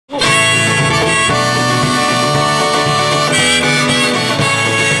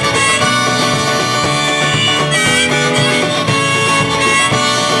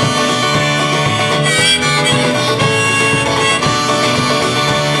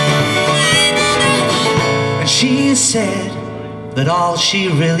she said that all she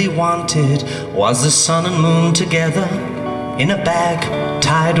really wanted was the sun and moon together in a bag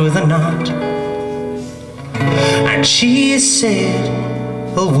tied with a knot. And she said,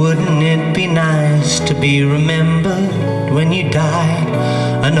 well, wouldn't it be nice to be remembered when you die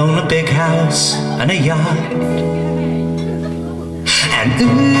and own a big house and a yacht? And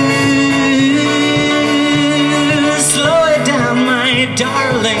ooh, slow it down, my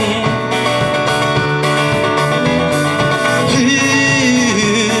darling.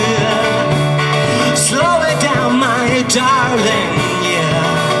 Darling, yeah.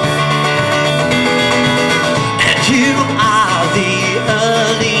 And you are the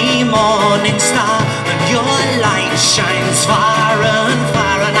early morning star, and your light shines far and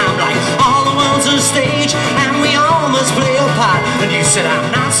far. And I'm like, all the world's a stage, and we all must play a part. And you said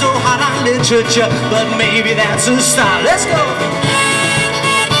I'm not so hot on literature, but maybe that's a start. Let's go.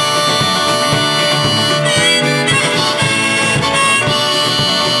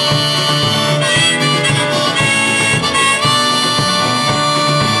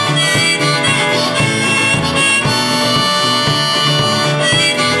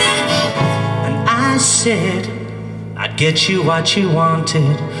 Said I'd get you what you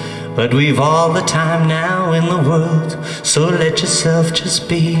wanted, but we've all the time now in the world, so let yourself just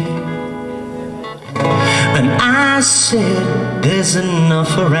be. And I said there's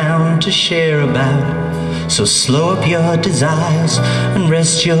enough around to share about, so slow up your desires and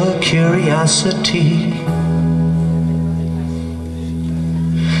rest your curiosity.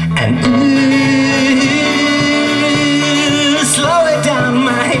 And ooh, slow it down,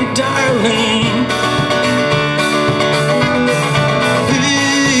 my darling.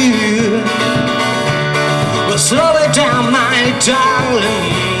 Slow it down, my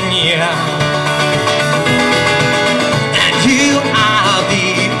darling, yeah. And you are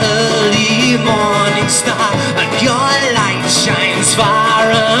the early morning star, and your light shines far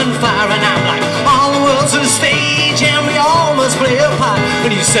and far. And I'm like, all the world's a stage, and we all must play a part.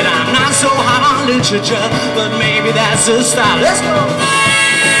 And you said I'm not so hot on literature, but maybe that's a start. Let's go.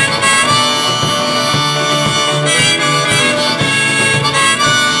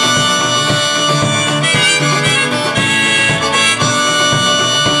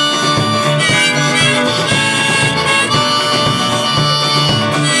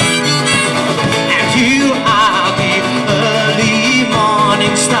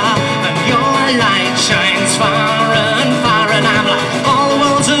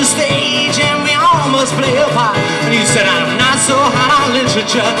 Play a part. And you said I'm not so hot on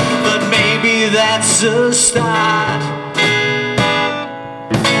literature, but maybe that's a start.